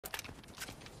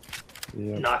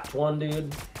Yeah. Knocked one,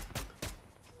 dude.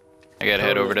 I gotta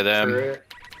head over to them. Turret.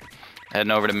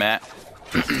 Heading over to Matt.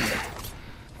 There's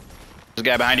a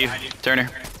guy behind you, Turner.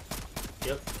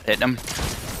 Yep, Hitting him.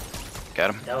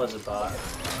 Got him. that was a bot.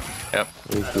 Yep.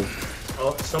 Thank you.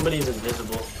 Oh, somebody's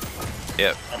invisible.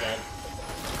 Yep. And then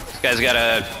This guy's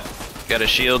got a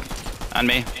shield on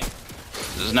me.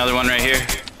 There's another one right here.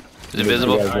 He's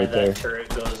invisible. Yeah. Right there. that turret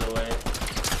goes away.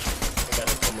 I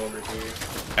gotta come over here.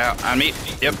 Out on me.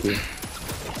 Yep. Thank you.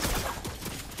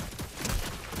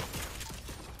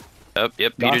 Oh,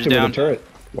 yep. Knocked Peter's him with down. a turret.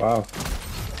 Wow.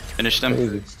 Finished him.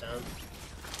 Crazy. It's down.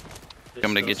 There's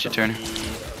Coming to still get you, Turner. somebody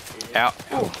up here. Out.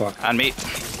 Oh fuck. On me.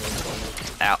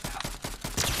 Out.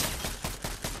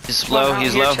 He's One low. out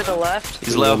He's here low. to the left.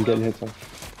 He's I'm low. getting hits on.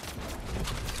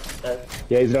 That-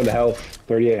 Yeah, he's down to health.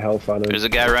 38 health on him. There's a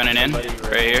guy running in somebody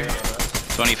right here. there on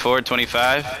us. 24,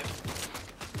 25.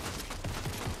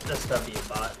 That's gotta be a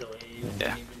bot, the way you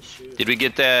Yeah. didn't even shoot. Did we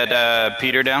get that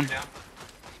Peter down?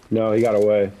 No, he got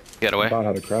away. Got away. Bot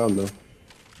had a crown though. There's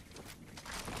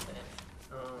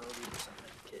a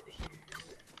med kit here.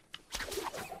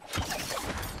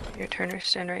 Your Turner,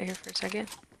 stand right here for a second.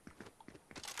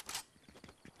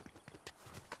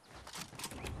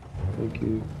 Thank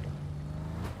you.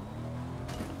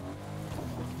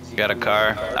 Got a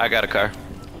car. I got a car.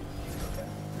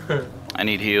 I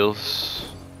need heals.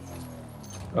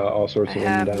 All sorts I of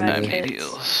have them down I med there. need kits.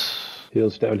 heals.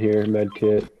 Heals down here, med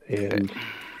kit, and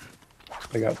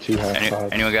I got 2 half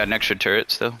pots. Anyone got an extra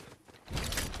turret still?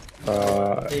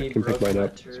 I They can pick broke mine my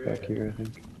up. It's turret. back here, I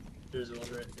think. There's one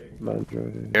right there. Mine's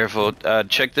right here. Careful.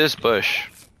 Check this bush.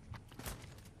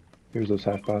 Here's those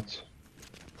half pots.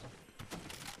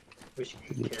 Wish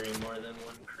you could carry more than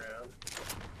one crown.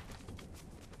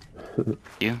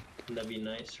 You? That'd be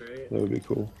nice, right? That would be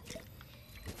cool.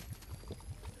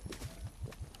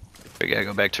 We gotta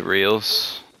go back to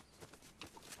reels.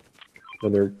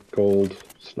 Another gold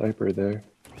sniper there.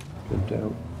 Jumped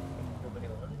out. Nobody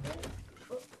wanted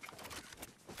it.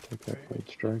 Take that gold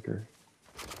striker.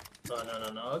 No.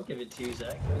 I'll give it to you,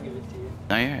 Zach. I'll give it to you.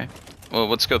 Oh, yeah. Well,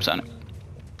 what scope's on it?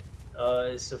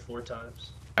 It's the 4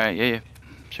 times. Alright, yeah.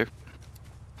 Sure.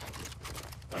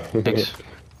 Thanks.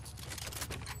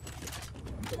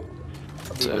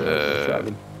 It's,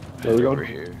 Driving. Where we over going?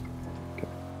 here.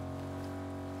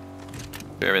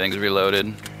 Everything's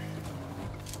reloaded.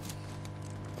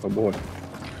 Oh boy.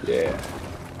 Yeah.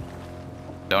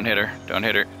 Don't hit her. Don't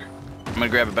hit her. I'm gonna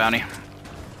grab a bounty.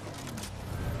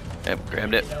 Yep,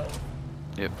 grabbed it.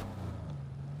 Yep.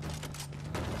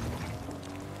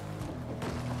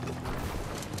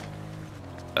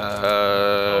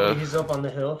 Oh, he's up on the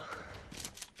hill.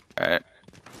 Alright.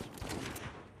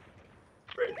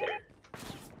 Right there.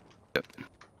 Yep.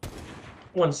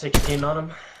 116 on him.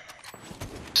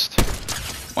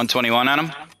 121 on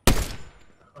him.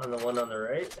 On the one on the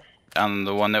right. On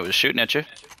the one that was shooting at you.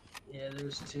 Yeah,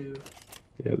 there's 2.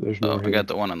 Yeah, there's Oh, more I here. got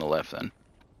the one on the left then.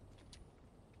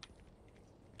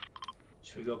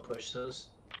 Should we go push those?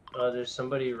 There's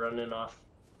somebody running off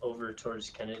over towards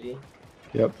Kennedy.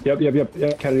 Yep,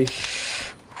 Kennedy.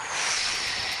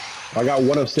 I got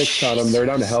 106 on them. They're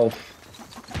down to health.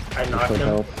 I knocked Full him.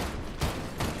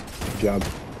 health. Good job.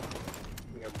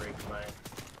 I'm gonna break mine.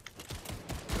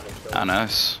 I'm gonna kill On him.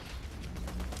 us.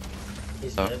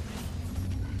 He's Oh. dead.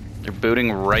 They're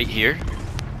booting right here.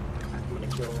 I'm gonna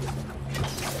kill him.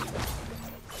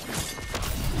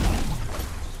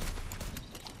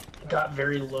 Got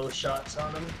very low shots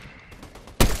on him.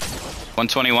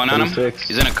 121 on him. 26.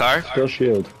 He's in a car. Still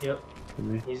shield. Yep. For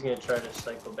me. He's gonna try to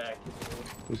cycle back.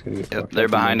 Who's gonna get Yep, fucked they're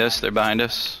up behind again? us. They're behind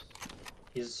us.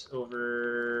 He's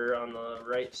over on the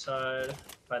right side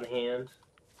by the hand.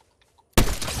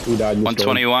 Who died in this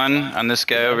 121 on this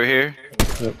guy over here.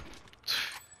 Yep.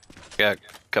 Got a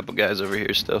couple guys over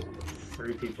here still.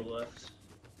 3 people left.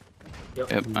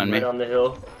 Yep. Yep, on Right me. on the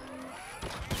hill.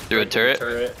 Through a turret.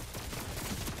 Turret.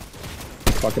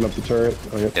 Fucking up the turret.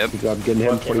 Oh, yep. Yep. Good job getting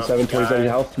him. Fucking up 27, the 27 guy.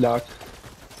 health. Knock.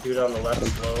 Dude on the left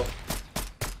is low.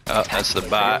 Oh, that's the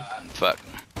bot. Fuck.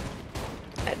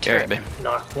 That Alright, turret babe.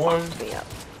 Knocked one. me up.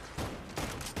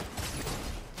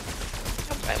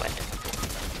 Oh, I went.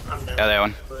 I'm down. Got that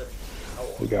one. But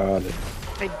We got it.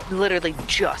 I literally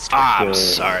just. Ah, I'm Good.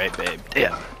 sorry, babe.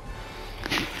 Yeah.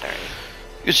 Sorry.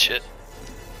 Good shit.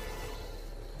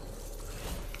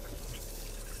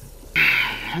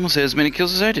 Almost had as many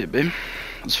kills as I did, babe.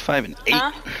 I was 5 and 8.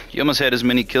 Huh? You almost had as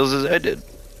many kills as I did.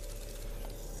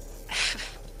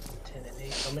 10 and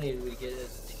 8. How many did we get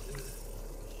as a team?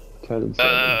 10 and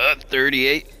 7.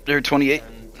 38 or 28.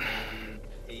 And